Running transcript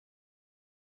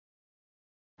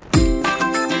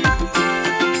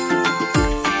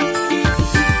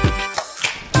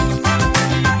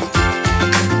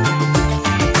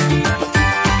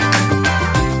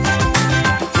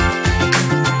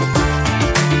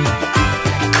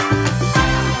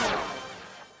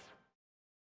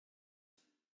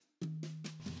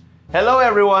Hello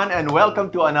everyone and welcome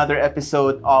to another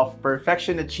episode of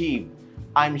Perfection Achieved.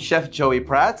 I'm Chef Joey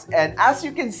Prats and as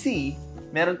you can see,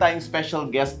 meron tayong special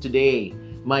guest today.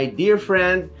 My dear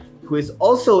friend who is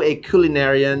also a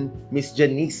culinarian, Miss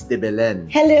Janice de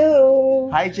Belen. Hello!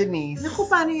 Hi Janice! Naku,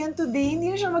 paano yan today?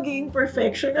 Hindi na siya magiging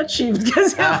perfection achieved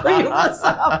kasi ako yung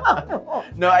kasama mo.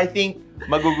 No, I think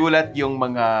magugulat yung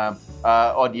mga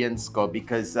audience ko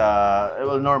because,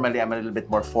 well, normally I'm a little bit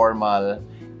more formal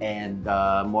and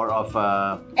more of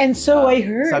And so I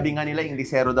heard. Sabi nga nila,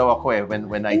 Inglesero daw ako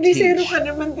when I teach. Inglesero ka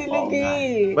naman talaga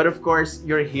eh. But of course,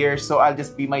 you're here, so I'll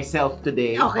just be myself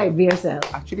today. Okay, be yourself.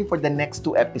 Actually, for the next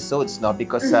 2 episodes, no?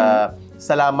 Because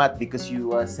salamat because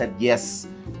you said yes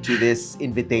to this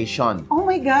invitation. Oh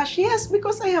my gosh, yes,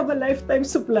 because I have a lifetime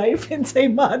supply of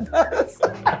ensaimadas.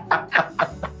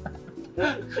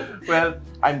 Well,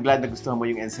 I'm glad na gusto mo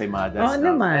yung ensaimadas. Oo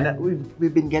naman. And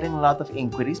we've been getting a lot of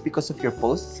inquiries because of your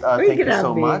posts. Uy, Thank you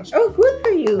so grabe. much. Oh, good for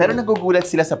you. Pero nagugulat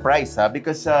sila sa price, ha?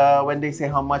 Because when they say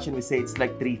how much and we say it's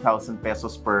like 3,000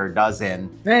 pesos per dozen,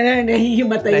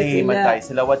 Nahihimatay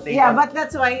sila. What they Yeah, but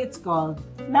that's why it's called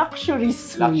luxury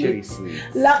sweet. luxury sweets.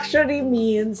 Luxury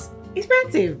means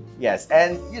expensive. Yes,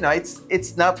 and you know,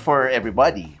 it's not for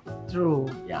everybody. True.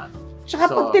 Yeah.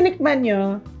 Tsaka pag tinikman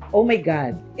nyo, oh my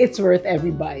God, it's worth every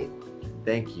bite.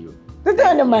 Thank you.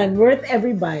 Totoo naman, worth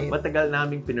every bite. Matagal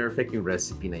naming pinerfect yung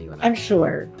recipe na yun. I'm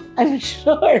sure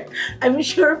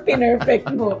pinerfect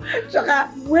mo.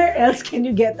 Tsaka, where else can you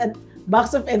get a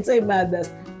box of ensaimadas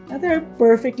that are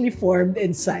perfectly formed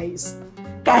and sized?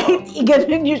 Kahit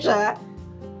iganon nyo siya,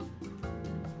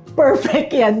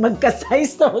 perfect yan.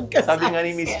 Magka-size na magka-size. Sabi nga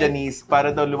ni Miss Janice, para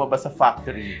daw lumabas sa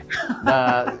factory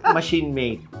na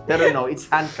machine-made. Pero no, it's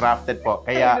handcrafted po.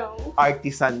 Kaya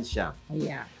artisan siya.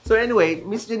 Yeah. So anyway,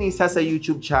 Miss Janice has a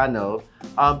YouTube channel.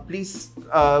 Please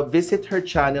visit her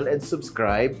channel and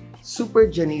subscribe. Super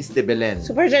Janice de Belen.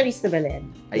 Super Janice de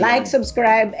Belen. Ayan. Like,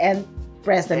 subscribe, and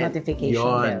press the notification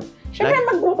bell. Siyempre,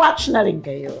 mag-watch na rin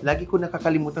kayo. Lagi ko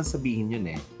nakakalimutan sabihin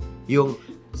yun eh. Yung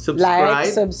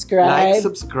subscribe, like,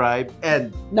 subscribe,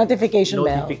 and notification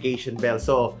bell.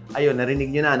 So, ayun,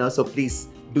 narinig nyo na, no? So, please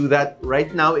do that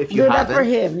right now if you haven't. Do that for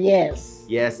him, yes.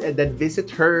 Yes, and then visit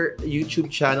her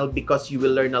YouTube channel because you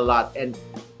will learn a lot. And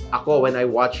ako, when I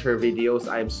watch her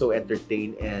videos, I'm so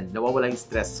entertained and nawawala yung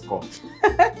stress ko.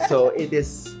 So, it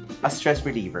is a stress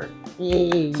reliever.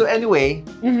 Yay. So anyway,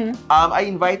 I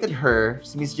invited her,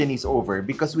 Miss Janice, over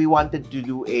because we wanted to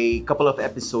do a couple of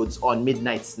episodes on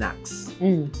midnight snacks.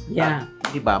 Yeah.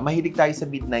 Diba? Mahilig tayo sa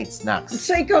midnight snacks.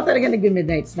 So ikaw talaga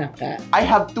nag-midnight snack ka? I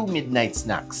have 2 midnight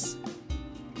snacks.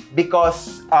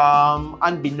 Because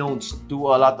unbeknownst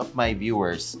to a lot of my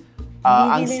viewers,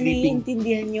 ang sleeping... Hindi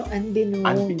nila naiintindihan yung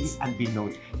unbeknownst.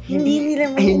 Unbeknownst.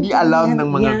 Hindi alam ng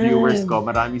mga yan. viewers ko,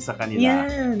 marami sa kanila,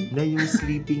 yan. na yung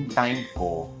sleeping time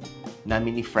ko,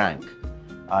 namin ni Frank,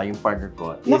 yung partner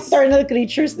ko, is... Nocturnal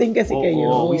creatures din kasi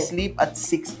kayo. We sleep at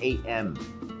 6 a.m.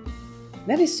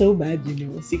 That is so bad, you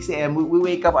know. 6 a.m. We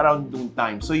wake up around noon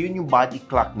time. So yun yung body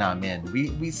clock namin.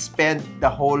 We spend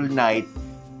the whole night.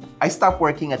 I stop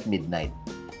working at midnight.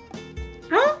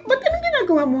 Ha? Ba't anong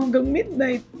ginagawa mo hanggang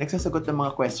midnight? Nagsasagot ng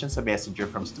mga questions sa messenger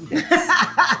from students.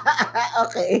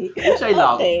 Okay. Which I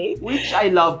love. Okay. Which I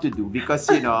love to do because,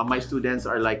 you know, my students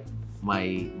are like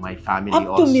my family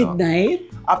Up also. to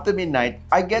midnight? Up to midnight,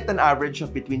 I get an average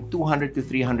of between 200 to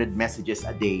 300 messages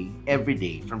a day, every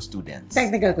day, from students.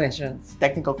 Technical questions.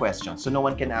 Technical questions. So no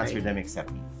one can answer them except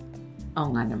me.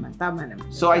 Oo nga naman. Tama naman.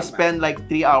 So I spend like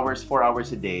 3 hours, 4 hours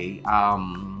a day,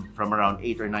 from around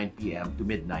 8 or 9 p.m. to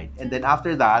midnight. And then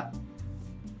after that,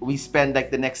 we spend like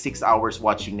the next 6 hours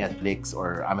watching Netflix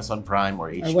or Amazon Prime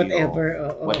or HBO.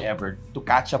 Or whatever, to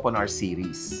catch up on our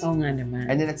series. Oo nga naman.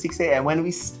 And then at 6 a.m., when we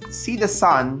see the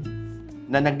sun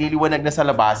na nagliliwanag na sa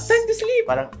labas, Time to sleep.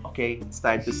 parang, okay, it's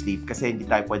time to sleep. Kasi hindi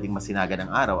tayo pwedeng masinaga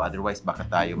ng araw. Otherwise, baka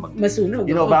tayo masunog.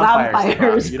 You know,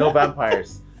 vampires. Diba? You know,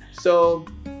 vampires. So,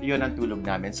 yun ang tulog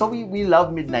namin. So, we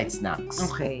love midnight snacks.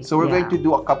 Okay. So, we're going to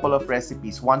do a couple of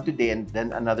recipes. One today and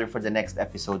then another for the next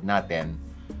episode natin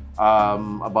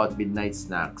about midnight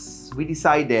snacks. We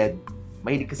decided,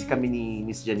 mahilig kasi kami ni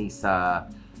Miss Janice sa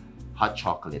hot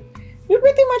chocolate. We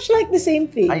pretty much like the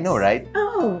same things. I know, right?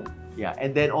 Oh. Yeah.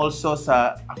 And then also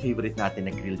sa favorite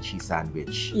natin na grilled cheese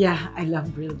sandwich. Yeah, I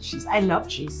love grilled cheese. I love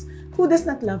cheese. Who does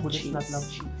not love cheese? Who does not love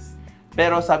cheese?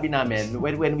 Pero sabi namin,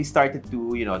 when we started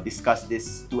to, you know, discuss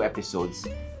these 2 episodes,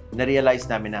 na-realize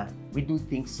namin na we do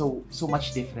things so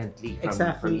much differently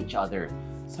from each other.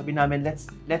 Sabi namin,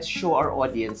 let's show our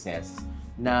audiences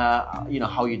na, you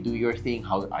know, how you do your thing,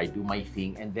 how I do my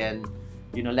thing, and then,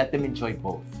 you know, let them enjoy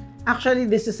both. Actually,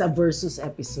 this is a versus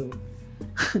episode.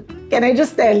 Can I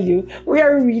just tell you, we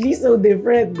are really so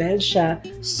different dahil siya,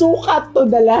 sukat to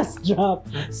the last drop.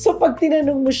 So pag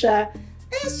tinanong mo siya,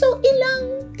 so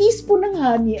ilang teaspoon ng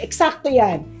honey? Eksakto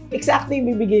yan. Eksakto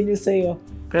yung bibigay niya sa'yo.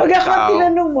 Pero pag ako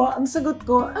tinanong mo, ang sagot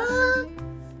ko,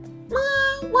 mga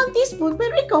 1 teaspoon,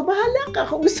 pero ikaw, bahala ka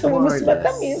kung gusto mo mas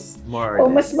matamis o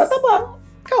mas matabang.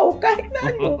 Ikaw, kahit na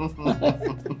ano.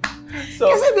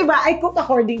 So, kasi diba, I cook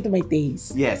according to my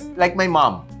taste. Yes, like my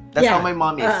mom. That's how my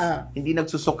mom is. Hindi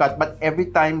nagsusukat, but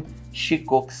every time she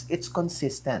cooks, it's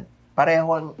consistent.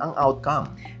 Pareho ang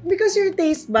outcome. Because your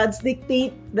taste buds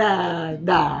dictate how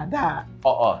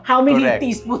many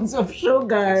teaspoons of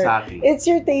sugar. Exactly. It's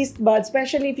your taste buds,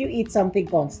 especially if you eat something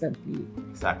constantly.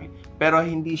 Exactly. Pero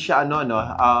hindi siya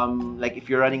like if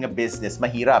you're running a business,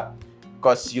 mahirap.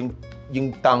 Because yung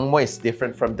tongue mo is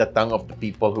different from the tongue of the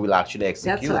people who will actually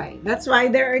execute. That's why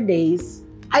there are days,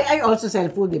 I also sell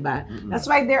food, diba? That's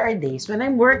why there are days when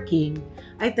I'm working,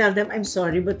 I tell them, I'm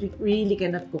sorry, but we really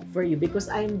cannot cook for you because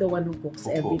I'm the one who cooks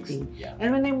everything. Yeah.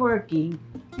 And when I'm working,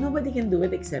 nobody can do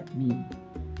it except me.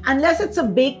 Unless it's a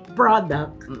baked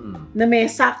product na may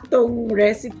saktong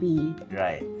recipe,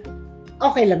 right?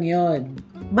 Okay lang yun.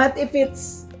 But if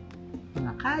it's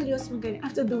mga kalyos, I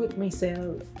have to do it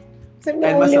myself. And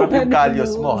masarap yung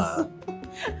kalyos mo, ha?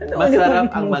 Masarap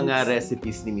ang mga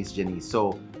recipes ni Miss Janice.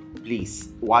 So,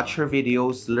 please, watch her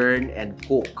videos, learn, and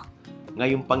cook.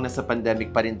 Ngayon pang nasa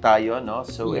pandemic pa rin tayo, no?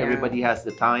 So, everybody has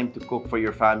the time to cook for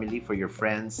your family, for your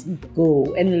friends.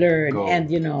 Go and learn. And,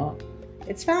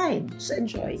 it's fine. Just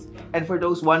enjoy. And for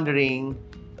those wondering,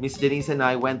 Miss Janice and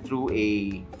I went through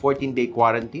a 14-day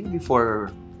quarantine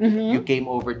before you came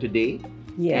over today.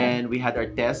 Yeah. And we had our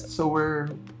tests, so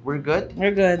we're good.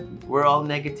 We're good. We're all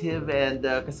negative, and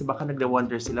kasi baka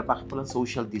nagda-wonder sila, bakit walang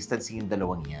social distancing yung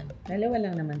dalawang yan? Dalawa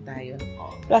lang naman tayo.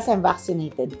 Plus, I'm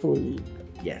vaccinated fully.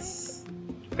 Yes.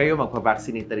 Kayo,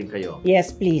 magpa-vaccinate na rin kayo.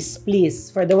 Yes, please,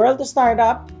 please. For the world to start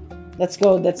up, let's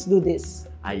go, let's do this.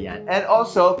 Ayan. And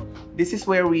also, this is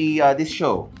where this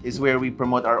show is where we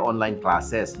promote our online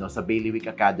classes, no, sa Bailiwick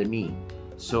Academy.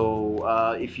 So,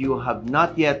 if you have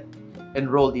not yet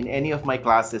enrolled in any of my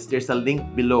classes, there's a link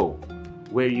below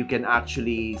where you can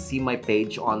actually see my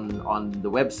page on the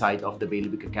website of the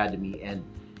Bailiwick Academy, and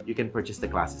you can purchase the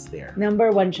classes there. Number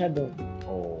 1 siya doon.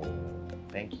 Oh,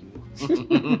 thank you.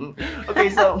 Okay,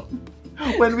 so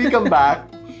when we come back,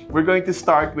 we're going to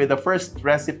start with the first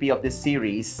recipe of this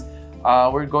series.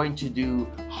 We're going to do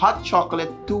hot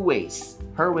chocolate 2 ways.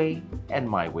 Her way and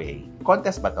my way.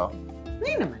 Contest ba to?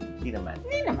 Hindi naman. Hindi naman.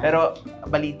 Pero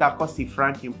balita ko, si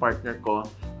Frank, yung partner ko,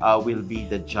 will be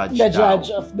the judge. The judge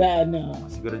of the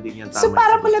Siguro din yan tama. So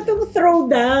para pala itong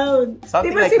throwdown.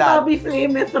 Something diba like si that. Bobby Flay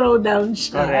may throwdown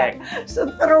siya? Correct.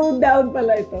 So throwdown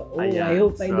pala ito. Oh, ayan. I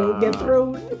hope I don't get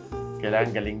thrown.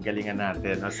 Kailangan galing-galingan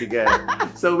natin. Sige.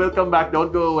 So we'll come back. Don't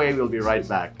go away. We'll be right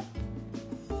back.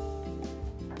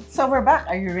 So we're back.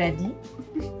 Are you ready?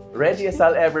 Ready as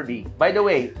I'll ever be. By the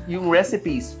way, yung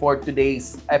recipes for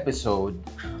today's episode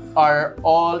are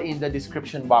all in the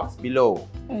description box below.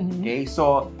 Okay?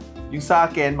 So, yung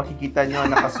sa akin, makikita nyo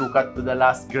nakasukat to the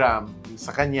last gram. Yung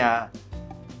sa kanya,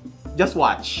 just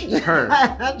watch her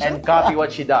and copy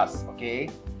what she does.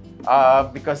 Okay?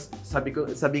 Because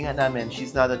sabi nga namin,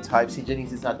 she's not the type, si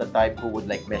Janice is not the type who would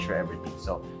like measure everything.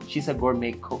 So, she's a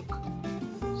gourmet cook.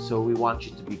 So, we want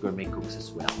you to be gourmet cooks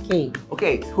as well. Okay.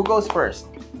 Okay, who goes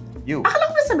first? You. Akala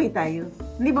ko sabay tayo.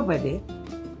 Hindi ba pwede?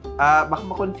 Baka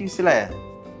ma-confuse sila eh.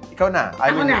 Ikaw na.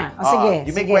 Ako na. O, sige.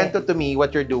 You may kwento to me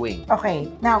what you're doing. Okay.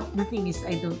 Now, the thing is,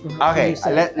 I don't know how to use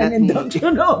it. And then don't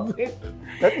you know it.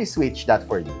 Let me switch that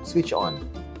for you. Switch on.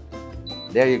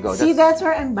 There you go. See, that's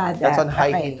where I'm bad at. That's on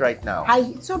high heat right now.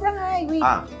 High. Sobrang high. Wait.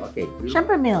 Okay.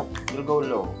 Siyempre milk. We'll go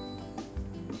low.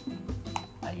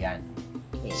 Ayan.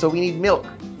 Okay. So, we need milk.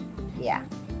 Yeah.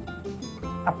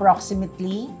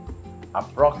 Approximately.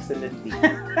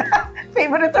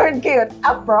 Favorite word ko yun.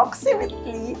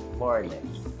 Approximately. More or less.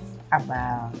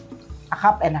 About a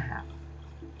cup and a half.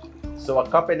 So, a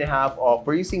cup and a half of,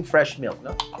 we're using fresh milk,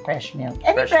 no? Fresh milk.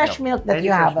 Any fresh milk that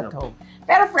you have at home.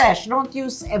 Pero fresh, don't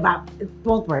use evap. It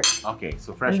won't work. Okay,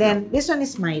 so fresh milk. And then, milk. this one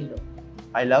is Milo.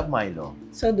 I love Milo.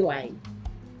 So do I.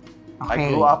 Okay.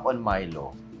 I grew up on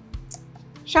Milo.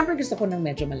 Siyempre gusto ko ng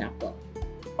medyo malapot.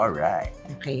 Alright.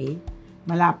 Okay.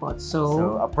 Malapot.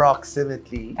 So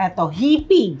approximately. Eto,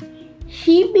 heaping.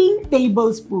 Heaping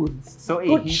tablespoons. So,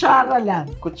 kutsara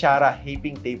lang. Kutsara,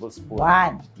 heaping tablespoon.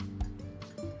 1.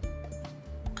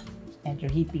 Medyo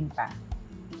heaping pa.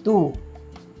 2.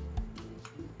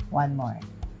 1 more.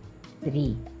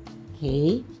 3.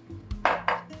 Okay.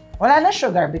 Wala na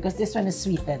sugar because this one is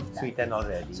sweetened. Sweetened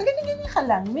already. So, ganyan ka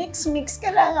lang. Mix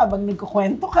ka lang habang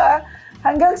nagkukwento ka.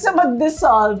 hanggang sa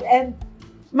mag-dissolve and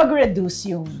mag-reduce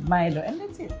yung Milo. And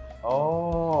that's it.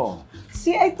 Oh.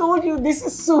 See, I told you, this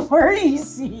is super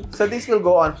easy. So this will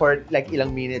go on for like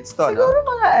ilang minutes to, Siguro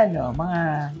no?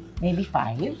 mga maybe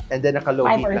 5. And then naka-low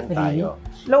heat lang 3. tayo.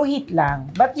 Low heat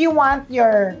lang. But you want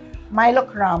your Milo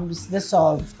crumbs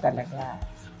dissolved talaga.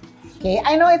 Okay?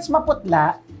 I know it's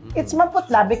maputla. It's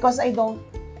maputla because I don't,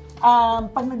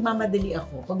 pag nagmamadali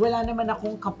ako, pag wala naman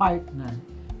akong kapartner,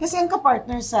 kasi ang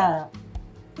kapartner sa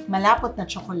malapot na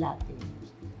tsokolate,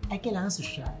 ay kailangan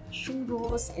sosyal.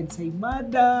 Churros,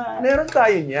 ensaymada. Meron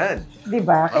tayo niyan.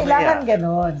 Diba? Kailangan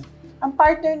ganon. Ang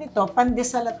partner nito,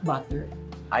 pandesal at butter.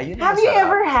 Ayun. Have you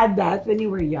ever had that when you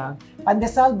were young?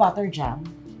 Pandesal, butter jam?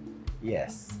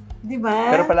 Yes. Diba?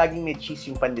 Pero palaging may cheese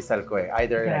yung pandesal ko eh.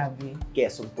 Either like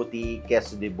queso puti,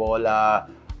 queso de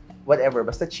bola, whatever.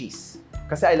 Basta cheese.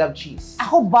 Kasi I love cheese.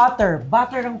 Ako, butter.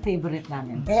 Butter ang favorite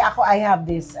namin. Kaya ako, I have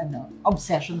this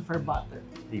obsession for butter.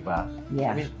 Diba?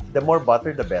 Yeah. I mean, the more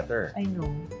butter, the better. I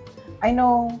know. I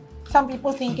know. Some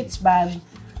people think it's bad.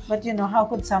 But you know, how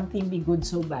could something be good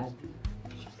so bad?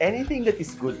 Anything that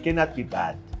is good cannot be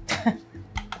bad.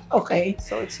 Okay.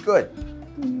 So it's good.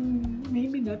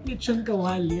 Maybe not lechon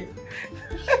kawali.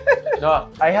 No,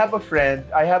 I have a friend,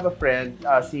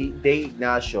 si Day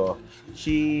Ignacio.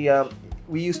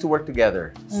 We used to work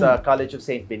together sa College of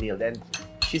St. Benilde, and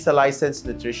she's a licensed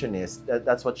nutritionist.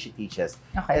 That's what she teaches.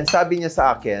 Okay. And sabi niya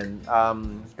sa akin,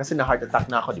 kasi na-heart attack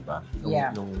na ako, di ba?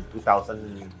 Nung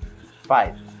 2005.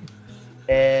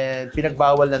 And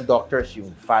pinagbawal ng doctors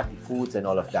yung fatty foods and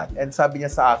all of that. And sabi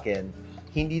niya sa akin,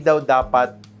 hindi daw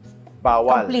dapat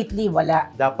bawal. Completely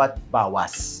wala. Dapat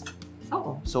bawas.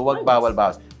 Oo. So wag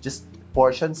bawal-bawas. Just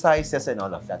portion sizes and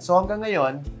all of that. So hanggang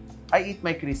ngayon, I eat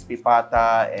my crispy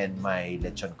pata and my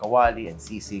lechon kawali and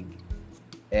sisig.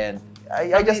 And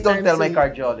I just don't tell my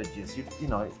cardiologist. You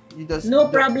know, you just... No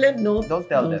problem, no. Don't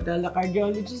tell them. Don't tell the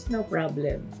cardiologist, no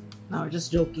problem. No,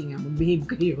 just joking. Mag-behave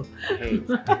kayo. Okay.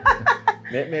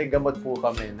 may gamot po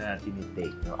kami na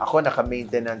tinitake. No? Ako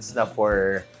naka-maintenance na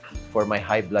for my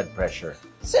high blood pressure.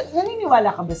 So,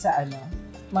 naniniwala ka ba sa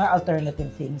mga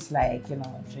alternative things like,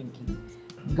 drinking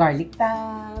garlic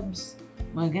tabs,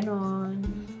 mga ganon?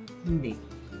 Hindi.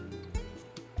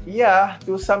 Yeah,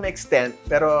 to some extent,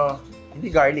 pero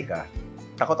hindi garlic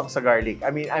Takot ako sa garlic. I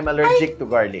mean, I'm allergic to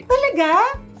garlic.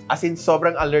 Talaga? As in,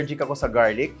 sobrang allergic ako sa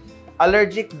garlic.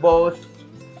 Allergic both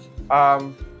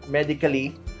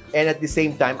medically and at the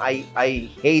same time, I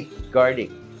hate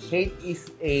garlic. Hate is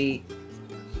a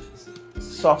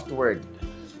soft word.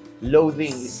 Loathing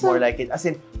is more like it. As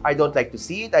in, I don't like to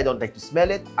see it. I don't like to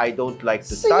smell it. I don't like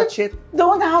to touch it.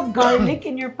 Don't have garlic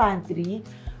in your pantry?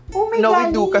 Oh my God. No, we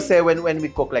do kasi when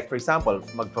we cook, like for example,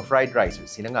 magpa-fried rice or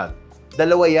sinangag.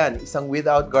 Dalawa yan. Isang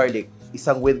without garlic,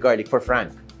 isang with garlic for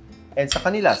Frank. And sa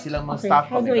kanila, silang mga staff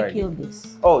how do I kill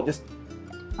this? Oh, just,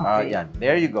 Okay. yan.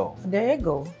 There you go. There you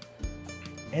go.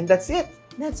 And that's it.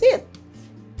 That's it.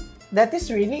 That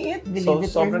is really it. Believe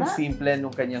it or Sobrang not. simple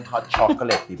nung kanyang hot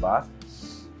chocolate, di ba?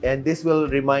 And this will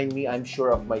remind me, I'm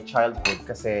sure, of my childhood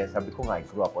kasi sabi ko nga, I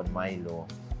grew up on Milo.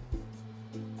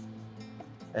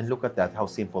 And look at that, how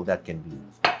simple that can be.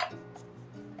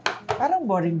 Parang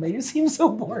boring ba? You seem so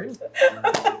bored.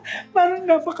 Parang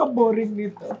napaka-boring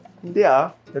nito. Hindi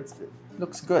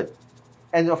looks good.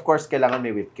 And of course, kailangan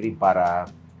may whipped cream para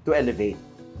to elevate.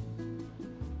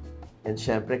 And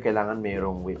syempre, kailangan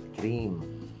mayroong whipped cream.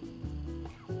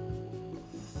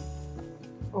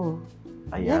 Oh.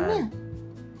 Ayan. Yan na.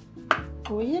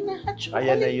 Oh, yan na. Hot chocolate.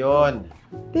 Ayan na yun.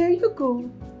 There you go.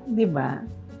 Diba?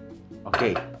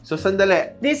 Okay. So,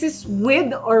 sandali. This is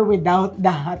with or without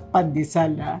the hot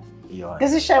pandesal, ha? Yun.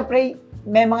 Kasi syempre,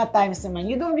 may mga times naman,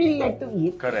 you don't really like to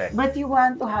eat. Correct. But you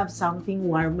want to have something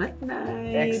warm at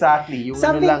night. Exactly. Yung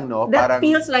Something lang, no? that Parang,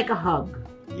 feels like a hug.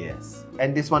 yes.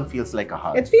 And this one feels like a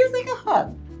hug. It feels like a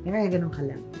hug. Diba, ganun ka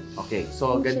lang. Okay.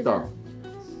 So, Ano ganito.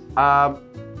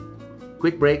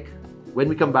 Quick break. When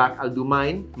we come back, I'll do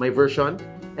mine, my version.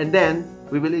 And then,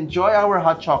 we will enjoy our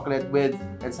hot chocolate with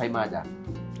ensaymada.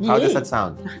 How does that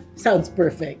sound? Sounds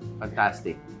perfect.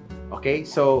 Fantastic. Okay,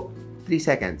 so 3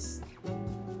 seconds.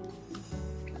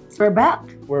 We're back.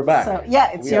 We're back. So,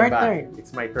 yeah, it's We your are back. turn.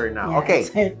 It's my turn now. Yeah, Okay,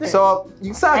 it's your turn. so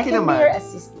yung sa I akin can naman... be your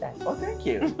assistant. Oh, thank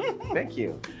you. Thank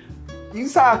you. Yung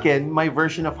sa akin, my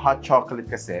version of hot chocolate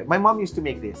kasi, my mom used to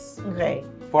make this. Okay.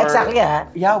 For, Exactly, ha?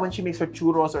 Yeah, when she makes her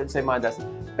churros or ensaymadas.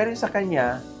 Pero yung sa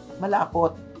kanya,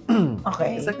 malapot.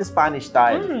 Okay. It's like the Spanish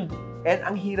style. Mm. And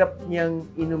ang hirap niyang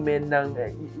inumin ng,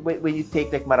 when you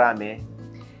take like marami,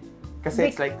 kasi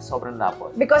it's like sobrang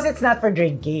lapot. Because it's not for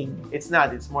drinking. It's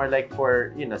not. It's more like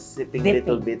for, sipping Dipping.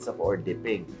 little bits of or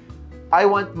dipping. I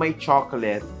want my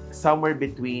chocolate somewhere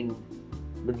between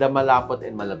the malapot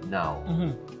and malabnaw.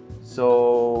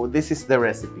 So, this is the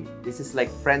recipe. This is like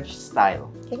French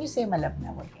style. Can you say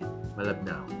malabnaw again?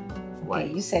 Malabnaw. Why?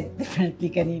 Okay, you said differently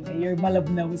kanina. Your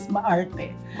malabnaw is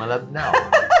maarte. Malabnaw.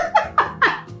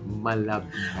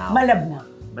 Malabnaw. Malabnaw.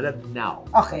 Malabnaw.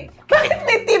 Okay. Bakit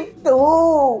may tip 2?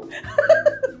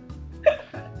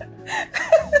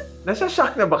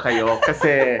 Nasa-shock na ba kayo?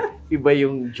 Kasi iba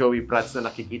yung Joey Prats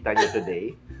na nakikita niyo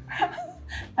today.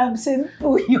 Absent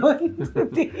po yun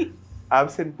today.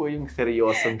 Absent po yung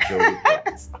seryosong Joey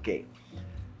Prats. Okay.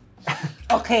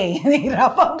 Okay,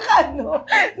 nahirapan ka, no?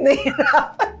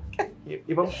 Nahirapan ka.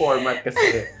 Ibang format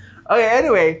kasi. Okay,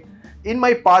 anyway, in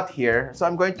my pot here, so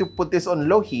I'm going to put this on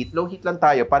low heat. Low heat lang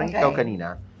tayo, parang ikaw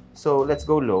kanina. So, let's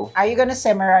go low. Are you gonna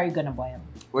simmer or are you gonna boil?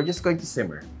 We're just going to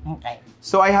simmer. Okay.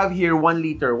 So, I have here 1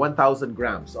 liter, 1,000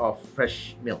 grams of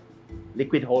fresh milk.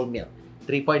 Liquid whole milk.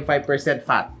 3.5%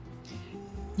 fat.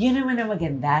 Yun naman ang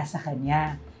maganda sa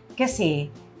kanya. Kasi,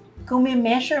 kung may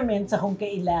measurements akong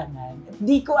kailangan,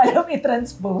 di ko alam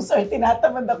i-transpose or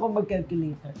tinatamad ako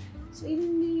mag-calculator. So,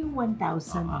 yun yung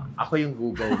 1,000. Ako yung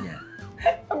Google niya.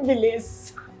 Ang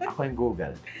bilis. Ako yung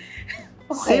Google.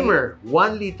 Okay. Simmer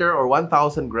 1 liter or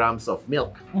 1,000 grams of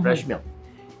milk, fresh milk.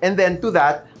 And then to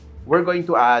that, we're going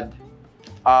to add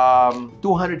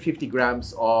 250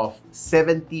 grams of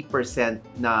 70%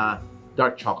 na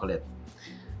dark chocolate.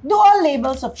 Do all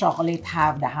labels of chocolate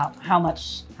have the how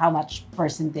much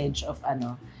percentage of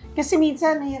ano? Kasi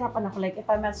minsan nahihirapan ako, like if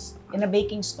I'm in a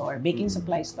baking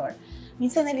supply store,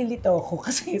 minsan nalilito ako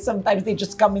kasi sometimes they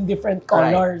just come in different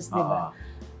colors, di ba?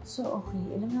 So, okay,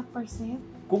 ilan nga percent?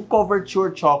 Kung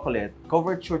couverture chocolate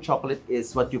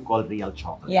is what you call real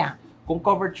chocolate. Yeah. Kung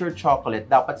couverture chocolate,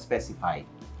 dapat specified.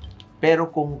 Pero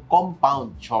kung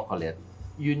compound chocolate,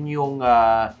 yun yung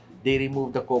they remove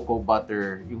the cocoa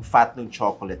butter, yung fat ng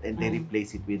chocolate, and they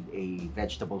replace it with a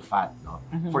vegetable fat, no,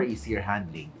 for easier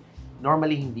handling.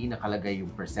 Normally, hindi nakalagay yung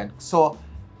percent. So,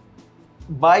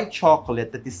 buy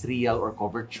chocolate that is real or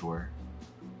couverture,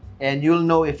 and you'll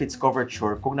know if it's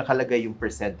couverture kung nakalagay yung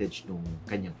percentage ng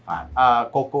kanyang fat.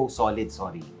 Cocoa solid,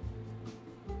 sorry.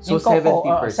 So, cocoa,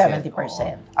 70%.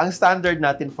 70%. Ang standard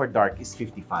natin for dark is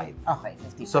 55. Okay,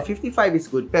 55. So, 55 is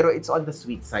good, pero it's on the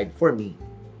sweet side for me.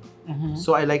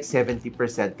 So, I like 70%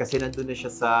 kasi nandun na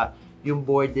siya sa yung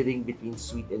bordering between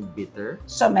sweet and bitter.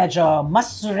 So, medyo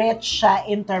mas rich siya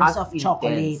in terms of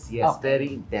chocolate. Yes, okay.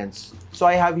 Very intense. So,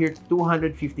 I have here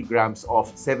 250 grams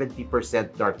of 70%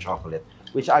 dark chocolate,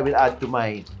 which I will add to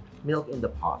my milk in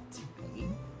the pot.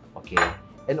 Okay.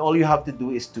 And all you have to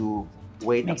do is to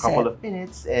wait a couple of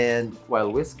minutes and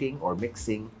while whisking or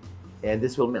mixing, and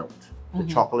this will melt. The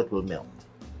chocolate will melt.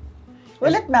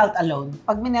 Will it melt alone?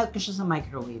 Pag minelt ko siya sa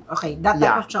microwave. Okay, that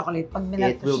type of chocolate, pag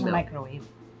minelt ko siya sa microwave,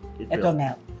 it will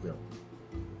melt.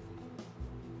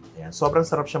 Ayan, sobrang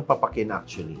sarap siyang papakin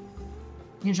actually.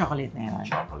 Yung chocolate na yun?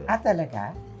 Chocolate.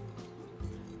 Talaga?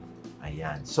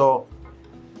 Ayan. So,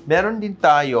 meron din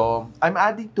tayo, I'm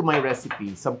adding to my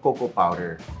recipe some cocoa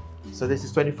powder. So, this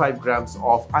is 25 grams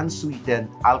of unsweetened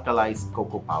alkalized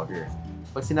cocoa powder.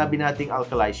 Pag sinabi nating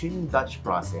alkalized, yun yung Dutch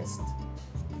processed.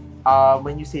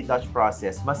 When you say Dutch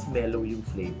process, mas mellow yung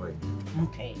flavor.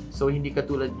 Okay. So, hindi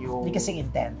katulad yung... Hindi kasing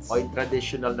intense. O yung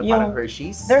traditional na parang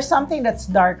Hershey's. There's something that's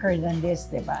darker than this,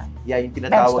 di ba? Yeah, yung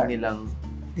tinatawag nilang...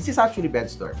 This is actually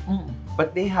Ben's-Store.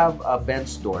 But they have a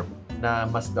Ben's-Store na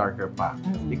mas darker pa.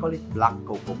 They call it black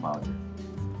cocoa powder.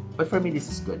 But for me,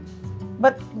 this is good.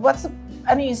 But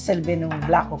ano yung silbi ng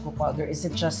black cocoa powder? Is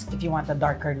it just if you want a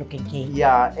darker looking cake?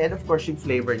 Yeah, and of course, yung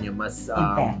flavor niya mas...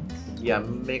 intense. Yeah,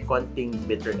 may konting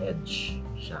bitter edge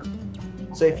siya.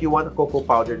 So if you want a cocoa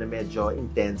powder na medyo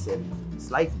intense and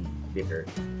slightly bitter,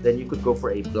 then you could go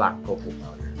for a black cocoa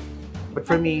powder. But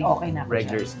for me,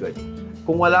 regular is good.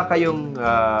 Kung wala kayong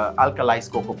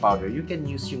alkalized cocoa powder, you can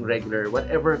use yung regular,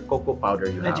 whatever cocoa powder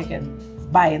you have. That you can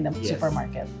buy in the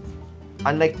supermarket.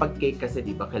 Unlike pag cake kasi,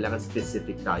 di ba, kailangan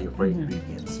specific tayo for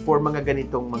ingredients. For mga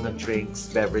ganitong mga drinks,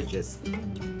 beverages,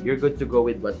 you're good to go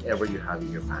with whatever you have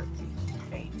in your pantry.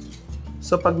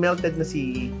 So, pag melted na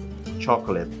si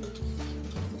chocolate,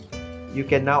 you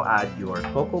can now add your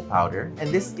cocoa powder, and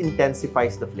this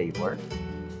intensifies the flavor.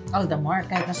 All the more,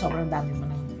 kahit na sobrang dami mo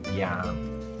na. Yeah.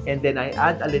 And then I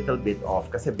add a little bit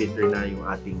of, kasi bitter na yung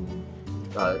ating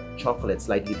chocolate,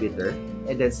 slightly bitter,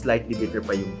 and then slightly bitter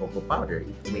pa yung cocoa powder.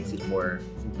 It makes it more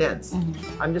intense.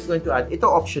 I'm just going to add, ito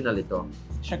optional ito.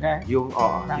 Sugar? Yung,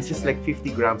 this is like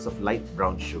 50 grams of light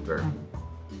brown sugar.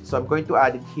 So, I'm going to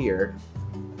add it here.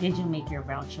 Did you make your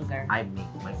brown sugar? I make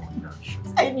my own brown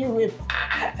sugar. I knew it.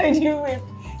 I knew it.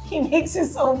 He makes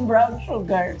his own brown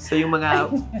sugar. So yung mga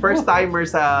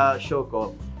first-timers sa show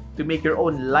ko, to make your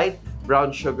own light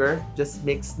brown sugar, just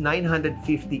mix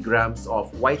 950 grams of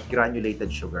white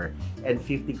granulated sugar and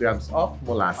 50 grams of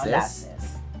molasses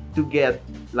to get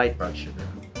light brown sugar.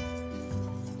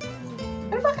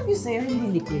 Pero bakit yung sa'yo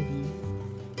hindi liquidy?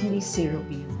 Hindi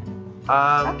syrupy yun?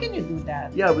 How can you do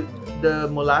that? Yeah, the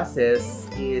molasses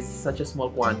is such a small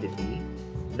quantity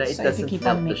that it doesn't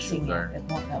help the sugar. It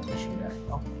won't help the sugar.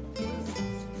 Okay.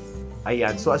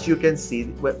 Ayan, so as you can see,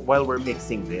 while we're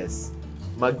mixing this,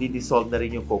 magdi-dissolve na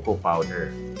rin yung cocoa powder.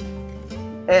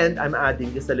 And I'm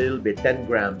adding just a little bit, 10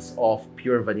 grams of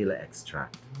pure vanilla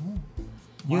extract.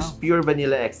 Wow. Use pure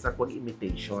vanilla extract, wag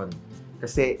imitation.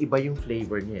 Kasi iba yung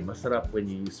flavor niya. Masarap when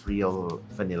you use real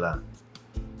vanilla.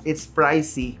 It's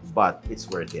pricey, but it's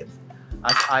worth it.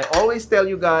 As I always tell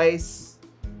you guys,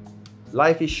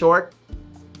 life is short.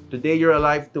 Today you're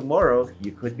alive, tomorrow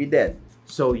you could be dead.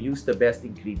 So use the best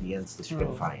ingredients that you can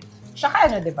find. Tsaka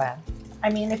ano, di ba? I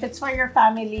mean, if it's for your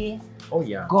family, oh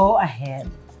yeah, go ahead.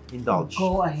 Indulge.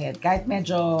 Go ahead. Kahit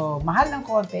medyo mahal ng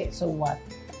konti, so what?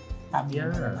 Family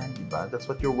mo naman. Diba? That's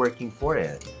what you're working for,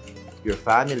 eh? Your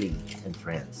family and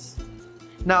friends.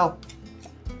 Now,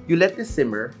 you let this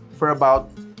simmer for about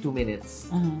 2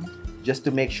 minutes just to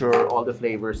make sure all the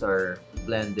flavors are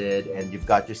blended and you've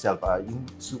got yourself a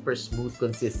super smooth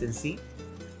consistency.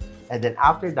 And then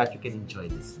after that, you can enjoy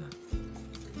this na.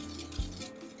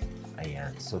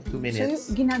 Ayan. So, 2 minutes.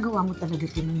 So, ginagawa mo talaga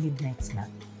ito ng midnight snack?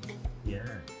 Yeah.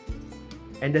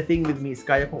 And the thing with me is,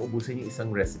 kaya kong ubusin yung isang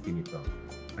recipe nito.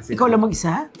 Kasi ikaw lang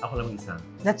mag-isa? Ako lang mag-isa.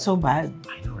 That's so bad.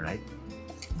 I know, right?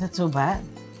 That's so bad.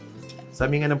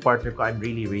 Sabi nga ng partner ko, I'm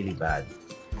really, really bad.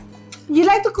 You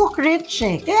like to cook rich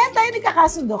eh. Kaya tayo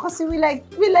nagkakasundo kasi we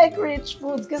like rich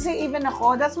foods. Kasi even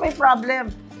ako, that's my problem.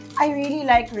 I really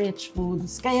like rich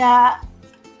foods. Kaya,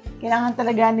 kailangan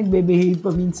talaga nagbe-behave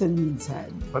paminsan-minsan.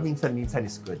 Paminsan-minsan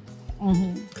is good.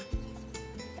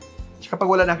 Kapag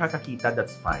wala nakakakita,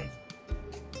 that's fine.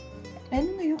 Ano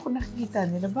na yung kung nakikita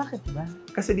nila? Bakit ba?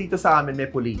 Kasi dito sa amin may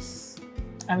police.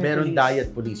 Meron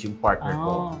diet police yung partner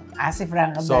ko. Si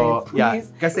Frank ang diet police.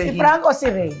 Yeah, kasi si Frank o si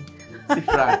Ray? Si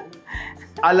Frank.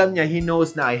 Alam niya, he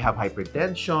knows na I have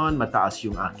hypertension, mataas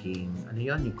yung aking,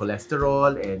 yung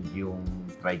cholesterol and yung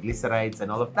triglycerides and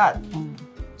all of that.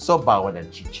 So, bawal ang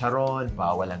chicharon,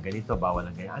 bawal ang ganito, bawal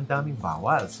ang ganyan. Ang daming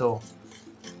bawal. So,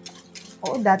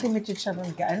 oo, dati may chicharon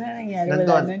ka. Ano nangyari? Nandun,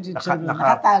 wala nang chicharon.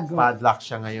 Nakatago. Padlock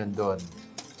siya ngayon doon.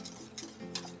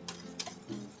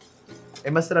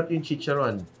 Masarap yung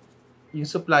chicharon. Yung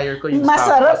supplier ko, yung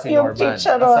masarap staff ko, si yung Norman.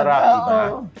 chicharon. Masarap, diba?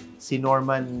 Si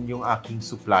Norman yung aking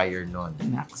supplier nun.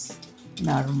 Nax.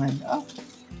 Norman.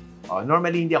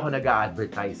 Normally, hindi ako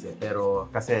nag-a-advertise pero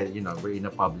kasi, we're in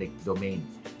a public domain.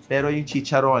 Pero yung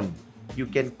chicharon, you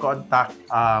can contact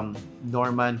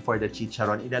Norman for the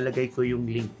chicharon. Ilalagay ko yung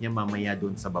link niya mamaya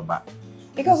doon sa baba.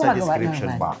 Ikaw sa gumagawa,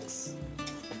 description Norman? box.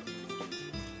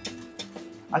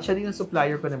 Actually, yung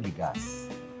supplier ko ng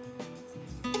bigas.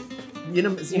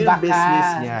 Yun business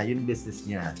niya. Yun business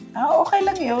niya. Okay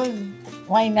lang yun.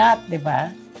 Why not, di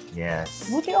ba?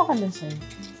 Yes. Buti okay lang sa'yo.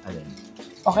 Alin?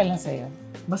 Okay lang sa'yo.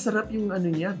 Masarap yung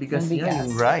bigas niya,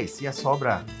 yung rice. Yeah,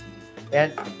 sobra.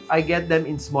 And I get them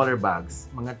in smaller bags,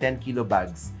 mga 10 kilo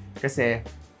bags. Kasi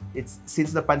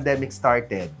since the pandemic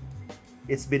started,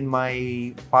 it's been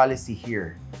my policy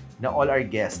here na all our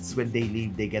guests, when they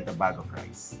leave, they get a bag of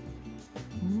rice.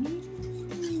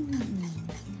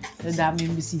 Nadami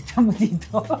yung bisita mo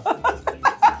dito.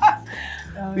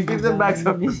 We give them bags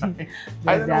of rice.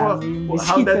 I don't know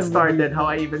how that started, how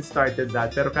I even started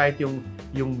that. Pero kahit yung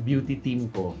beauty team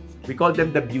ko, we call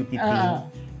them the beauty team.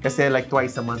 Kasi like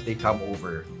twice a month they come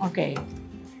over. Okay.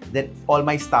 Then all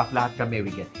my staff, lahat kami,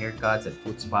 we get haircuts and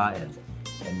foot spa and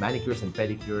manicures and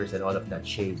pedicures and all of that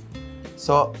shade.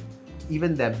 So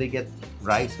even them, they get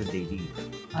rice when they leave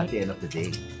at the end of the day.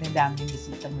 Nadami yung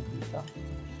bisita mo dito.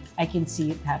 I can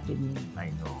see it happening. I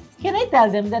know. Can I tell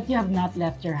them that you have not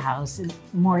left your house in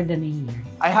more than a year?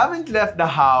 I haven't left the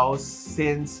house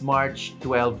since March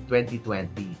 12,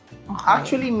 2020. Okay.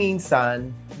 Actually,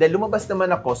 minsan, dahil lumabas naman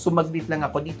ako, sumaglit lang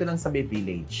ako dito lang sa Bay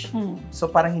Village. So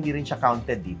parang hindi rin siya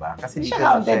counted, di ba? Kasi hindi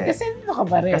siya counted, kasi dito ka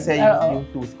pa rin. Kasi yung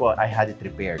tooth ko, I had it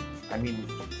repaired. I mean,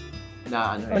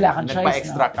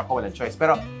 nagpa-extract ako, walang choice.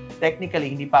 Pero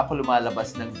technically, hindi pa ako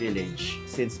lumalabas ng village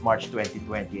since March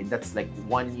 2020. And that's like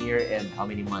 1 year and how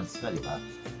many months na, di ba?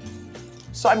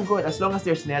 So I'm good. As long as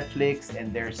there's Netflix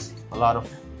and there's a lot of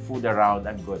food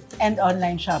around, I'm good. And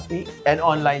online shopping. And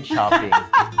online shopping.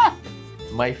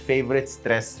 My favorite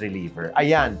stress reliever.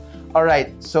 Ayan. All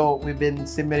right. So we've been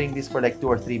simmering this for like 2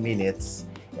 or 3 minutes.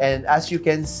 And as you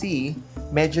can see,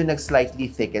 medyo nag-slightly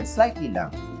thicken. Slightly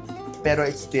lang. Pero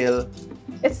it's still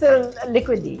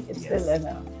liquidy. It's still,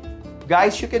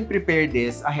 Guys, you can prepare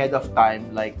this ahead of time,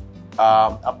 like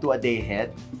up to a day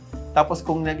ahead. Tapos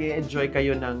kung nag-enjoy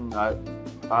kayo ng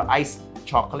iced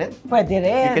chocolate, pwede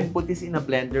rin. You can put this in a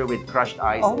blender with crushed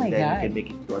ice and then you can make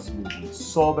it into a smoothie.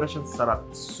 Sobra siyang sarap.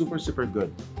 Super, super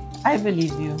good. I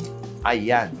believe you.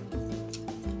 Ayan.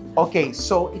 Okay,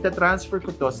 so ita-transfer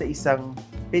ko to sa isang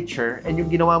pitcher and yung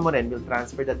ginawa mo rin, we'll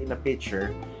transfer that in a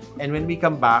pitcher. And when we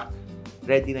come back,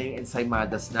 ready na yung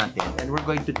ensaimadas natin. And we're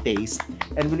going to taste.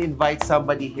 And we'll invite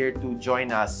somebody here to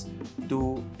join us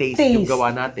to taste. Yung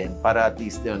gawa natin para at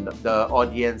least the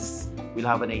audience will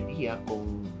have an idea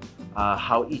kung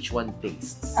how each one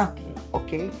tastes. Okay.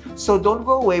 Okay? So don't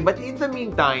go away. But in the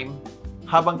meantime,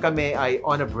 habang kami ay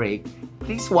on a break,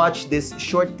 please watch this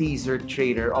short teaser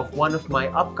trailer of one of my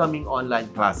upcoming online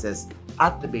classes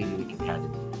at the Bailiwick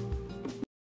Academy.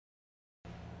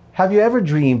 Have you ever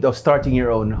dreamed of starting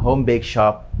your own home bake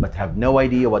shop but have no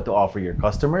idea what to offer your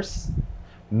customers?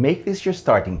 Make this your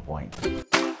starting point.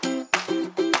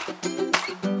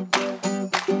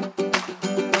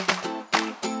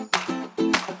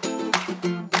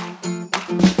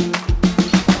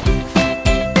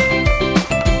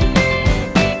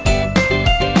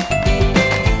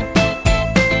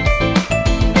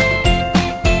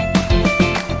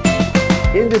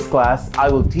 In this class, I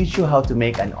will teach you how to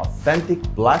make an authentic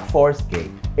Black Forest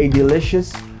cake, a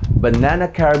delicious banana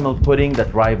caramel pudding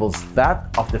that rivals that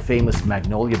of the famous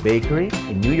Magnolia Bakery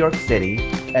in New York City,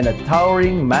 and a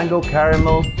towering mango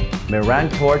caramel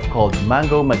meringue torte called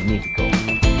Mango Magnifico.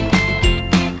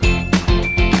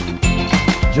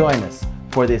 Join us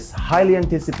for this highly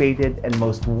anticipated and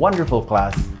most wonderful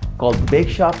class called Bake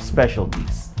Shop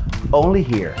Specialties, only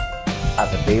here at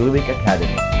the Bailiwick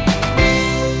Academy.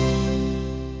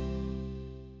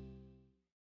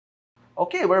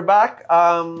 Okay, we're back.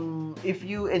 If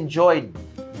you enjoyed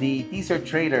the teaser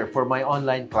trailer for my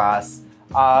online class,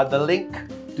 the link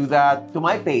to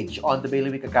my page on the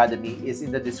Bailiwick Academy is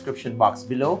in the description box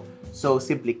below. So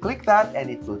simply click that and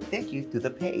it will take you to the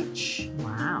page.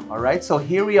 Wow. All right, so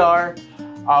here we are,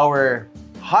 our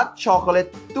hot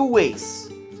chocolate 2 ways.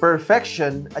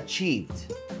 Perfection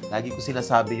achieved. Lagi ko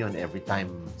sinasabi yon every time.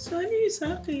 So ano yung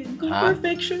sa akin? Kung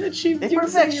perfection achieved yung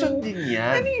perfection sa'yo, din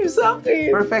yan. ano yung sa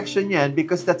akin? Perfection yan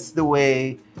because that's the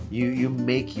way you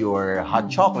make your hot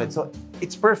chocolate. So,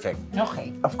 it's perfect.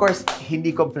 Okay. Of course, hindi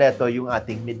kompleto yung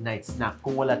ating midnight snack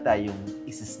kung wala tayong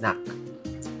isa-snack.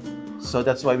 So,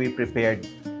 that's why we prepared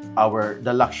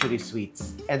the luxury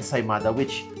sweets ensaimada,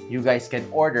 which you guys can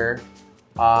order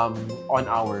on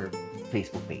our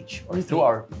Facebook page or through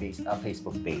our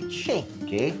Facebook page.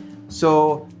 Okay?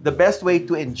 So, the best way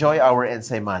to enjoy our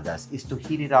ensaimadas is to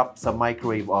heat it up sa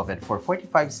microwave oven for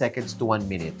 45 seconds to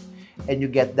 1 minute. And you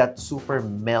get that super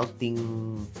melting,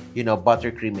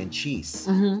 buttercream and cheese.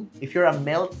 Mm-hmm. If you're a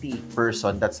melty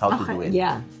person, that's how to do it.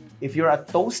 Yeah. If you're a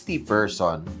toasty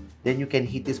person, then you can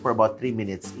heat this for about 3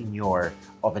 minutes in your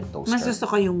oven toaster. Mas gusto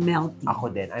ko yung melty.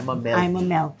 Ako din. I'm a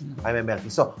melty. I'm a melty.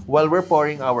 So, while we're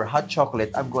pouring our hot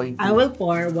chocolate, I'm going to... I will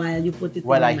pour while you put it in the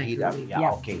while I microwave. heat up.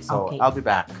 Yeah, okay. So, okay. I'll be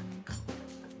back.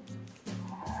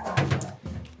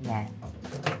 Yan.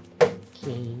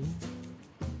 Okay.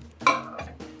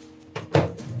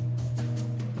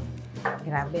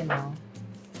 Grabe, no?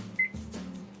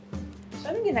 So,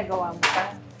 anong ginagawa mo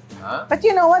pa? Huh? But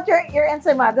you know what? Your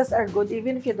ensaimadas are good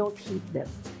even if you don't heat them.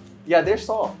 Yeah, they're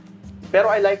soft. Pero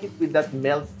I like it with that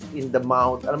melt in the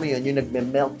mouth. Alam mo yun, yung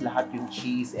nagme-melt lahat yung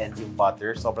cheese and yung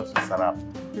butter. Sobrang sarap.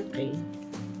 Okay.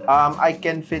 I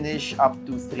can finish up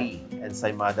to 3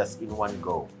 ensaimadas in one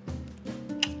go.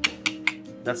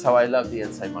 That's how I love the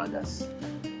ensaimadas.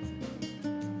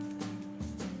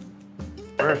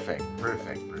 Perfect.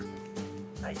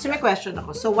 Nice. So may question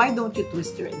ako. So why don't you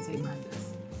twist your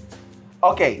ensaimadas?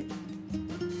 Okay.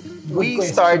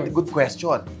 Good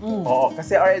question. Oo,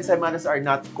 kasi our ensaimadas are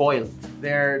not coiled.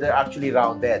 They're actually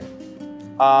rounded.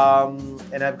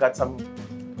 And I've got some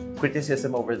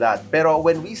criticism over that. Pero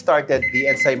when we started the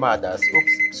ensaimadas,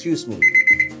 excuse me.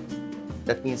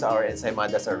 That means our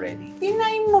ensaimadas are ready.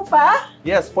 Tinay mo pa?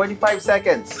 Yes, 45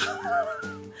 seconds.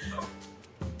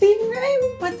 Tinay mo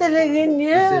pa talaga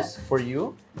niya. This is for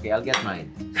you? Okay, I'll get mine.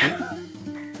 See?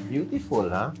 Beautiful,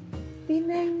 huh?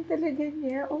 Tinay mo talaga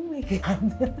niya. Oh my God.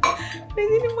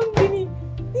 Pwede naman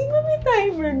Di ba may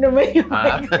timer naman yung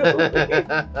microwave?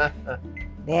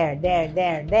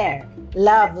 There.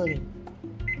 Lovely.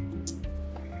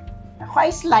 Ako, I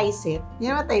slice it.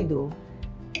 You know what I do?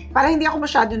 Para hindi ako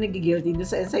masyado nagigilty doon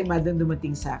sa ensaimadang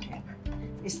dumating sa akin.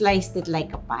 I sliced it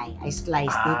like a pie. I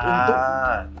sliced it into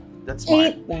that's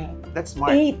smart. 8 na. That's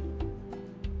smart. 8.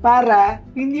 Para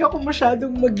hindi ako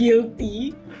masyadong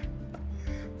mag-guilty.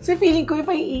 Kasi feeling ko if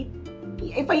I eat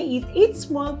if I eat 8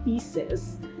 small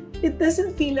pieces, it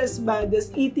doesn't feel as bad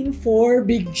as eating 4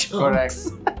 big chunks. Correct.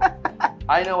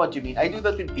 I know what you mean. I do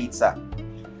that with pizza.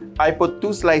 I put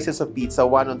 2 slices of pizza,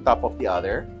 one on top of the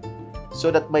other,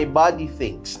 so that my body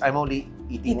thinks I'm only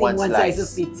eating one slice of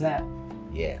pizza.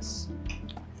 Yes.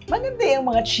 Maganda yung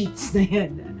mga cheats na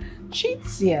yan.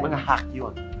 Cheats yan. Mga hack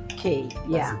yun. Okay,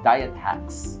 yeah. That's diet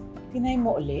hacks. Tinay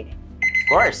mo uli? Of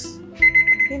course.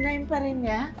 Tinay pa rin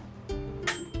niya?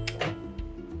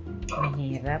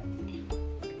 Mahirap.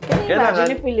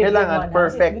 Kailangan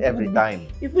perfect every time.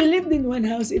 If we lived in one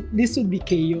house, this would be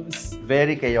chaos.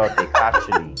 Very chaotic,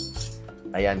 actually.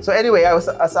 Ayan. So anyway,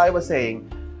 as I was saying,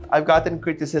 I've gotten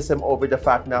criticism over the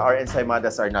fact that our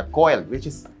ensaimadas are not coiled, which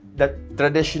is the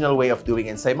traditional way of doing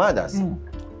ensaimadas.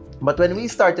 But when we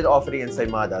started offering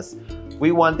ensaimadas,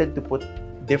 we wanted to put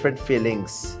different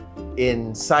fillings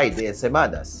inside the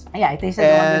ensaimadas. Yeah, it tasted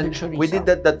and we did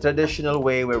that the traditional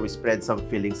way where we spread some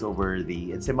fillings over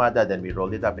the ensaimada, then we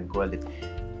rolled it up and coiled it.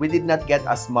 We did not get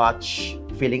as much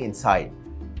filling inside.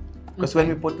 Because when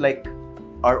we put like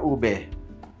our ube,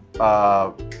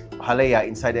 halaya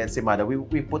inside the ensaimada,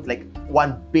 we put like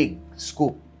one big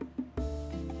scoop.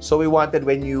 So we wanted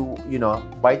when you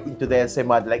bite into the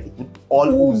ensaimada, like it would all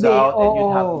ooze out and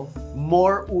you'd have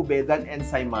more ube than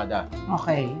ensaimada.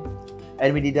 Okay.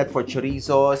 And we did that for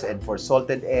chorizos and for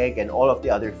salted egg and all of the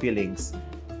other fillings.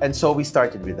 And so we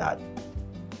started with that.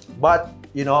 But,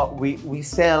 we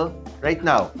sell right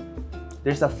now.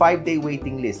 There's a 5-day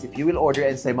waiting list. If you will order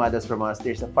ensaimadas from us,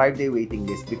 there's a 5-day waiting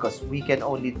list because we can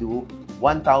only do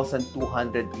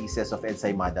 1,200 pieces of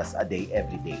ensaimadas a day,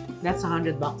 every day. That's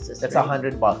 100 boxes. That's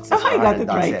 $100. Oh, I got it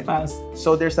right fast.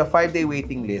 So there's a 5-day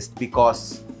waiting list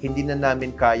because hindi na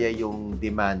namin kaya yung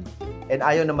demand and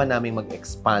ayaw naman namin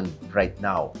mag-expand right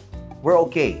now. We're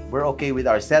okay. We're okay with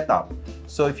our setup.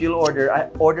 So if you'll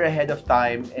order ahead of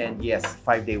time and yes,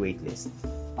 5-day wait list.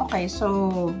 Okay,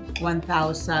 so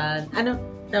 1,000,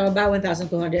 about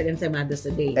 1,200 ensaimadas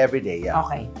a day? Every day, yeah.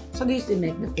 Okay. So do you still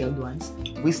make the filled ones?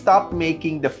 We stopped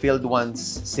making the filled ones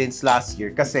since last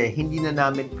year kasi hindi na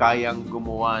namin kayang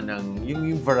gumawa ng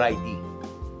yung variety.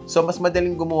 So mas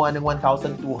madaling gumawa ng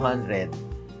 1,200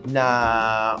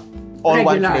 na all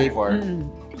one flavor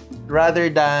rather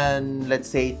than, let's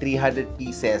say, 300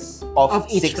 pieces of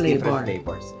 6 different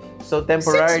flavors. So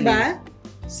temporarily... 6 ba?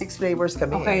 6 flavors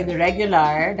kami. Okay, the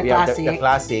regular, the classic. We have the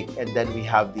classic, and then we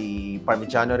have the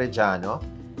Parmigiano Reggiano.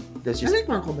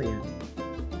 Nalikman ko ba yan?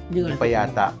 Hindi pa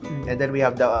yata. And then we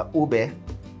have the ube,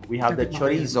 we have the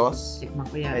chorizos,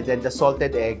 and then the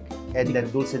salted egg, and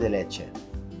then dulce de leche.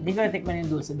 Hindi ko natikman yung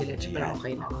dulce de leche, pero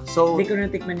okay lang. So, hindi ko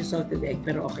natikman yung salted egg,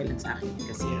 pero okay lang sa akin.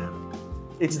 Kasi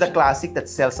it's the classic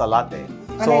that sells a lot eh.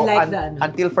 So,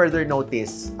 until further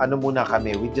notice, muna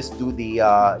kami, we just do the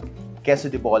queso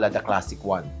de bola, the classic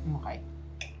one. Okay.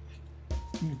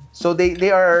 So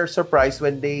they are surprised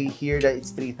when they hear that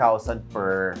it's 3,000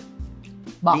 per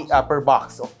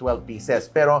box of 12 pieces.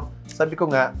 Pero sabi ko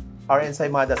nga, our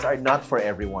ensaimadas are not for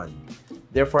everyone.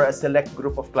 They're for a select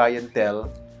group of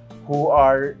clientele who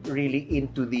are really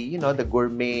into the the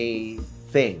gourmet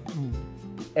thing,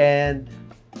 and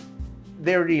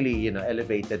they're really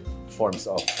elevated forms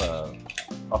of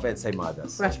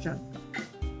ensaimadas. Question.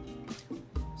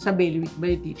 Sa Bailiwick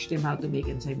ba you teach them how to make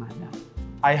ensaimada?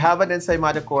 I have an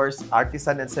ensaimada course,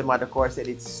 artisan ensaimada course, and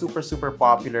it's super, super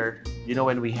popular.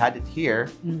 When we had it here,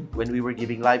 when we were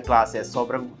giving live classes,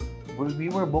 we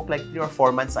were booked like 3 or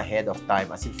 4 months ahead of time,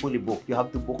 as in fully booked. You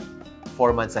have to book 4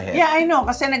 months ahead. Yeah, I know.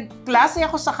 Kasi nagklase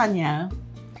ako sa kanya,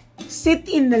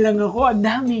 sit-in na lang ako. Ang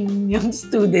daming yung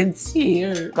students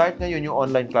here. Kahit ngayon yung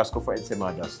online class ko for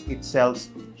ensaimadas, it sells,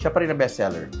 siya pa rin ang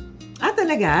bestseller. Ah,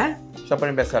 talaga? Siya pa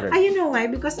rin bestseller. You know why?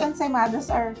 Because ensaimadas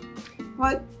are,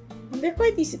 they're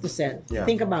quite easy to sell. Yeah.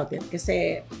 Think about it.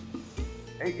 Kasi,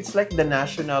 it's like the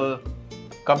national,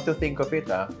 come to think of it,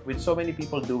 with so many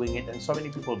people doing it and so many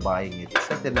people buying it, it's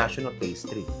like the national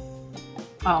pastry.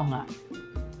 Oo nga.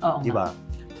 Oo diba?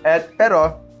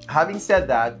 Pero, having said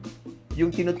that, yung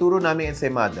tinuturo namin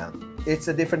ensaimada, it's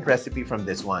a different recipe from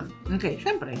this one. Okay,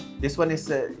 syempre. This one is,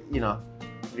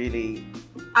 really...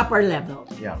 upper level.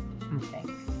 Yeah. Okay.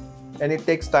 And it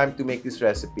takes time to make this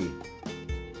recipe.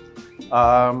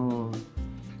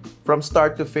 From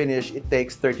start to finish, it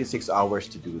takes 36 hours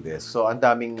to do this. So, ang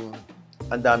daming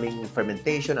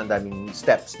fermentation, ang daming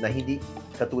steps na hindi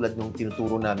katulad nung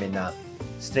tinuturo namin na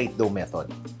straight dough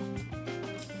method.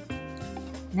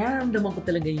 Nararamdaman ko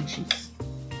talaga yung cheese.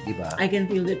 Diba? I can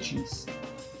feel the cheese.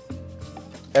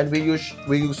 And we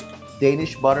use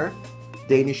Danish butter,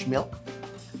 Danish milk,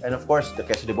 and of course, the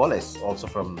queso de bola is also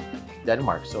from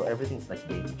Denmark. So everything's like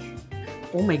Danish.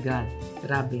 Oh my God.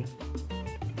 Grabe.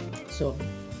 awesome.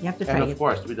 You have to try it. And of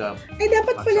course, with the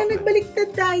dapat pala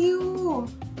nagbaliktad tayo.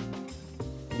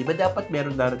 Di ba dapat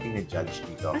meron darating na judge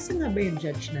dito? Asa nga ba yung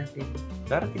judge natin?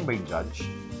 Darating ba yung judge?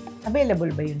 Available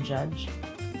ba yung judge?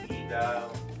 Hindi daw.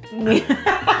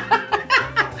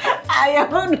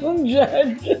 Ayaw nung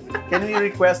judge. Can we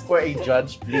request for a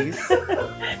judge, please?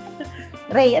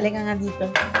 Ray, alin nga dito.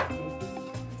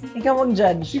 Ikaw ang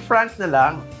judge. Si Frank na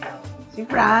lang. Si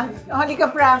Frank? Halika,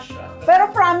 Frank.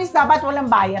 Pero promise, dapat walang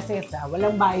biases, ha?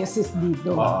 Walang biases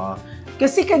dito.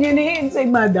 Kasi kanya na yung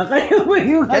ensaymada. Kaya mo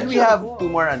yung Can we have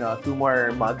two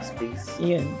more mugs, please?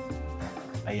 Yan.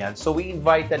 Ayan. So we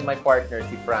invited my partner,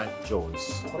 si Frank Jones,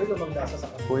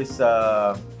 who is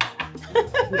a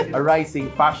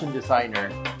rising fashion designer,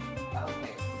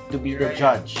 to be the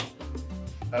judge.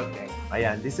 Okay.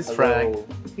 Ayan, this is Frank.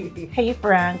 Hey,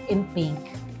 Frank in pink.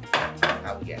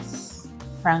 Oh, yes.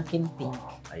 Frank in pink.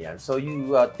 Ayan. So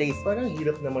you taste. Parang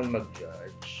hirap naman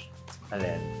mag-judge.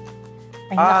 Alin?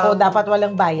 Ay, nako, dapat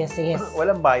walang biases.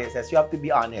 Walang biases. You have to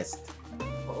be honest.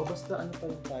 Oo, basta ano pa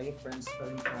rin tayo, friends pa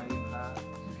rin tayo, ha?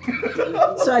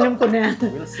 So, alam ko na.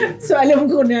 We'll see. So,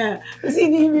 alam ko na. Kasi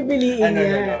hindi yung pipiliin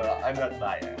niya. No. I'm not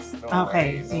biased.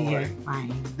 Okay, sige.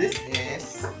 Fine. This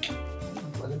is...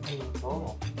 Alam ko ito.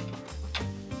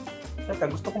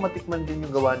 Teka, gusto ko matikman din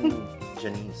yung gawa ni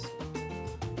Janice.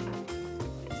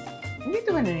 Hindi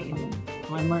ito ba na rin?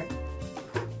 One more.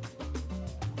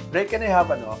 Ray, can I have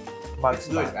It's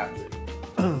good, actually.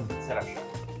 Sarap siya.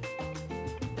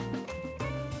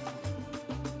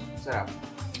 Sarap.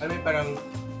 Alam mo parang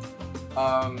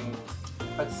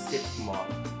pag-sip mo,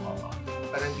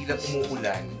 parang di lang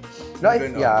umuulan. No,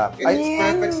 yeah. It's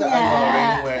perfect sa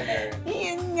rainy weather.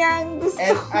 Yan yan.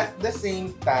 And at the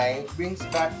same time, brings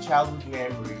back childhood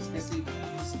memories kasi we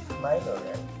used Milo,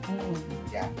 right?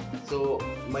 Yeah. So,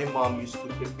 my mom used to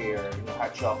prepare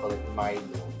hot chocolate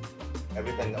Milo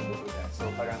every time na umuulan. So,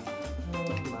 parang,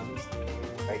 mommy's there,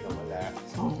 kahit na wala.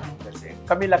 So, that's it.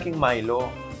 Kami laking Milo.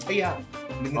 Oh, yeah.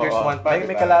 There's one pa,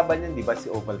 may kalaban yan, di ba?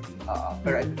 Si Ovaltine.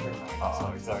 Pero I prefer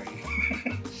Milo. Sorry.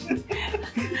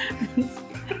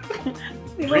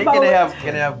 Ray,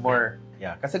 can I have more?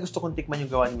 Yeah, kasi gusto kong tikman yung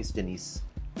gawa ni Miss Janice.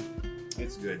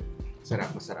 It's good.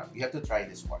 Sarap, masarap. You have to try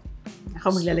this one.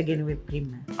 Ako maglalagay ng whipped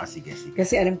cream na. Sige.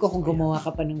 Kasi alam ko kung gumawa ka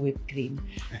pa ng whipped cream,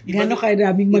 gano'n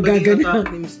kadaming magaganap. Iba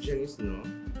din ni Miss Janice, no?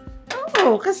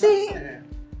 Oo, kasi,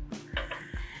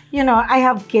 you know, I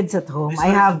have kids at home. This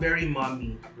is a very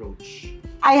mommy approach.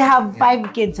 I have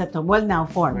 5 kids at home. Well, now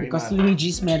 4 Very because mommy.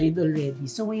 Luigi's married already.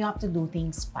 So we have to do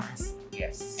things fast.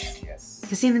 Yes.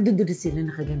 Kasi nandun na sila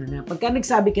nakagano na. Pagka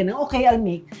nagsabi ka na, okay, I'll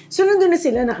make. So nandun na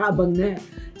sila nakaabang na.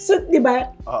 So, di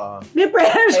ba? May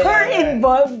pressure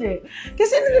involved eh.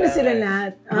 Kasi nandun na sila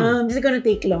lahat. Is it gonna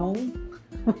take long?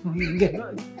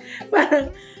 Ganon. Parang,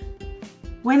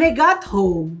 when I got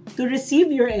home to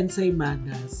receive your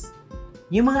ensaymadas,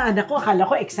 yung mga anak ko, akala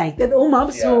ko excited. Oh,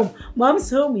 mom's home. Mom's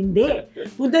home. Hindi.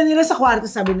 Punta nila sa kwarto,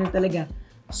 sabi nila talaga,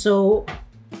 so,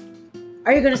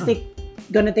 are you gonna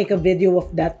take a video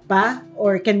of that pa?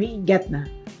 Or can we get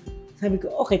na? Sabi ko,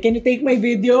 okay, can you take my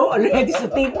video? Already, so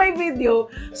take my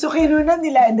video. So, kinunan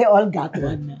nila and they all got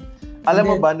one na.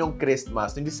 Alam mo ba, nung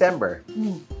Christmas, nung December,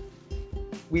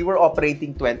 we were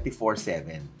operating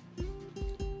 24/7.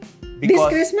 This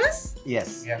Christmas?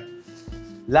 Yes. Yeah.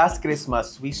 Last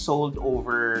Christmas, we sold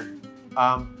over,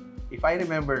 if I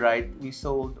remember right, we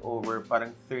sold over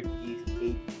parang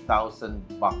 38,000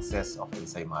 boxes of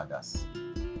ensaymadas.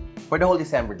 For the whole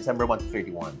December 1 to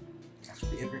 31.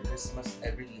 Actually, every Christmas,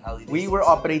 every holiday. We were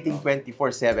operating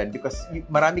 24/7 because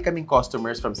marami kaming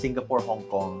customers from Singapore, Hong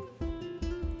Kong,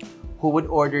 who would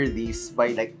order these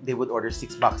by they would order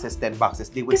 6 boxes, 10 boxes.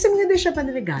 They would, kasi maganda siya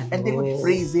panregalo. and they would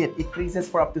freeze it. It freezes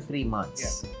for up to 3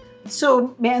 months. Yeah.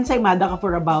 So, may ensaymada ka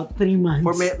for about 3 months.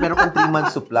 Meron kang 3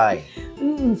 months supply.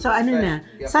 So, ano na?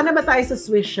 Sana ba tayo sa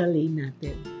Swiss chalet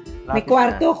natin? May Lapit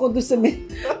kwarto na. ko doon sa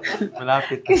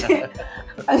Malapit Kasi, na.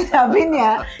 ang sabi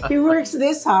niya, he works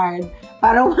this hard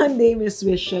para one day may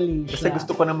Swiss chalet Kasi siya.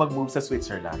 gusto ko na mag-move sa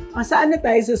Switzerland. O, saan na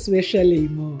tayo sa Swiss chalet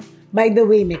mo? By the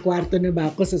way, may kwarto na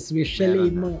ba ako sa Swiss chalet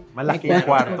mo? Malaki yung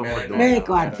kwarto mo doon. May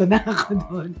kwarto na ako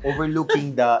doon.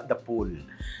 Overlooking the pool.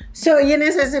 So, yun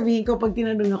ang sasabihin ko pag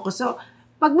tinanong ako. So,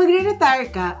 pag magre-retire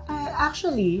ka,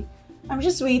 actually, I'm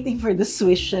just waiting for the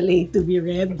Swiss chalet to be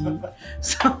ready.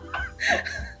 So,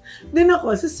 doon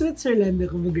ako, sa Switzerland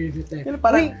ako magre-retire. Pero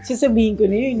parang- Wait, sasabihin ko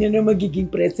na yun ang magiging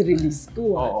press release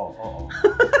ko. Oo.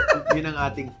 Yun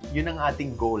ang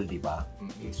ating goal, di ba?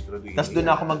 Tapos doon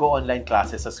ako mag-online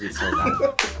classes sa Switzerland.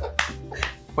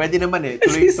 Pwede naman eh.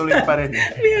 Tuloy-tuloy pa rin eh.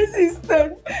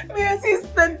 May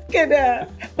assistant ka na.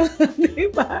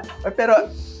 Diba?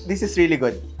 Pero this is really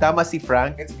good. Tama si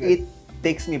Frank. It's good. It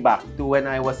takes me back to when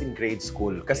I was in grade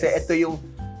school. Kasi ito yung,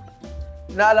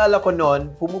 naalala ko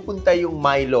noon, pumupunta yung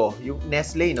Milo, yung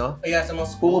Nestle, no? Yeah, sa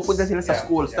mga schools. Pumupunta sila sa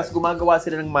schools, tapos gumagawa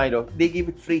sila ng Milo. They give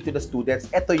it free to the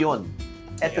students. Ito yun.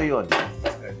 Ito yun.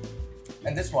 That's good.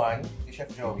 And this one, si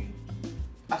Chef Joey,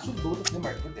 actually, both of them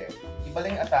are good eh. Iba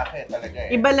lang yung atake talaga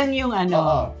eh. Iba lang yung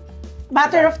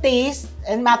matter of taste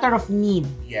and matter of need.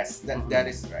 Yes, that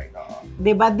is right.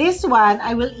 Diba? This one,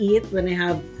 I will eat when I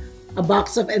have a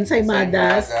box of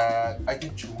ensaimadas. I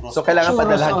think churros. So, kailangan Churros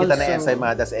padalahan kita also. ng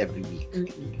ensaimadas every week.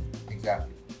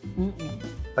 Exactly.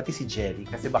 Pati si Jelly,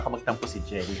 kasi baka magtampo si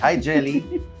Jelly. Hi, Jelly!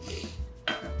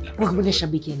 Huwag mo na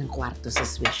siya bigyan ng kwarto sa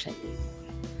Swiss chalet.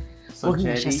 So, Huwag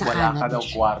na Jelly, siya sa wala ka Canada daw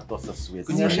siya. kwarto sa Swiss.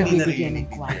 Huwag mo siya bibigyan ng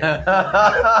kwarto.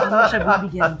 Huwag mo siya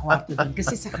bibigyan ng kwarto din.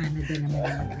 Kasi sa Canada naman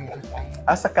ang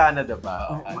magre-retire. Sa Canada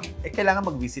ba? Oo. Kailangan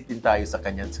mag-visit din tayo sa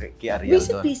kanya, kay Ariel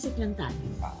doon. Visit lang tayo.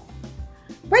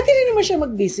 Pwede rin naman siya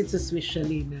mag-visit sa Swiss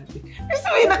chalet natin. Gusto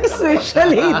mo yung naka-Swiss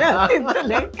chalet natin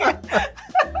talaga.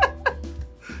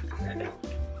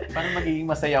 Parang magiging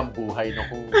masaya ang buhay no,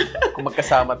 kung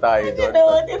magkasama tayo doon. You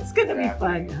know, it's gonna be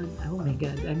fun. Oh my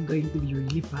God, I'm going to be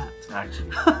really fat.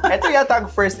 Actually. Ito yata ang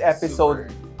first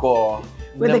episode ko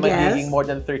With na a guest? magiging more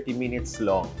than 30 minutes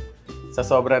long. Sa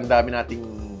sobrang dami nating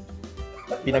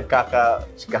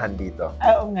pinagkaka-chikahan dito.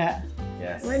 Oo nga.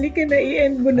 Yes. Mali ka na,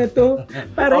 i-end mo na to.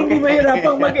 Para hindi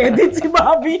mahirapang mag-edit si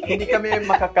Bobby. Hindi kami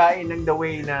makakain ng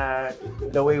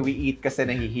the way we eat kasi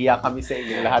nahihiya kami sa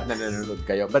inyo lahat na nanonood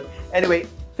kayo. But anyway,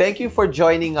 thank you for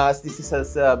joining us. This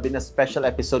has been a special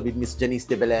episode with Miss Janice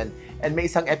de Belen. And may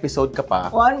isang episode ka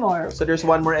pa. One more. So there's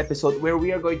one more episode where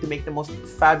we are going to make the most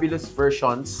fabulous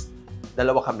versions,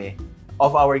 dalawa kami,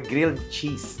 of our grilled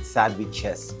cheese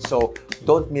sandwiches. So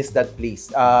don't miss that,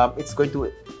 please. It's going to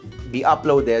be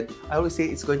uploaded. I always say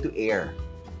it's going to air.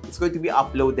 It's going to be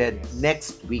uploaded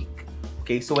next week.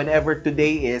 Okay, so whenever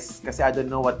today is, kasi I don't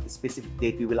know what specific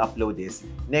date we will upload this,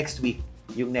 next week,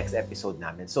 yung next episode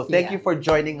namin. So thank you for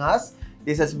joining us.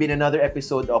 This has been another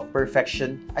episode of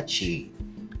Perfection Achieved.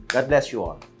 God bless you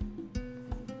all.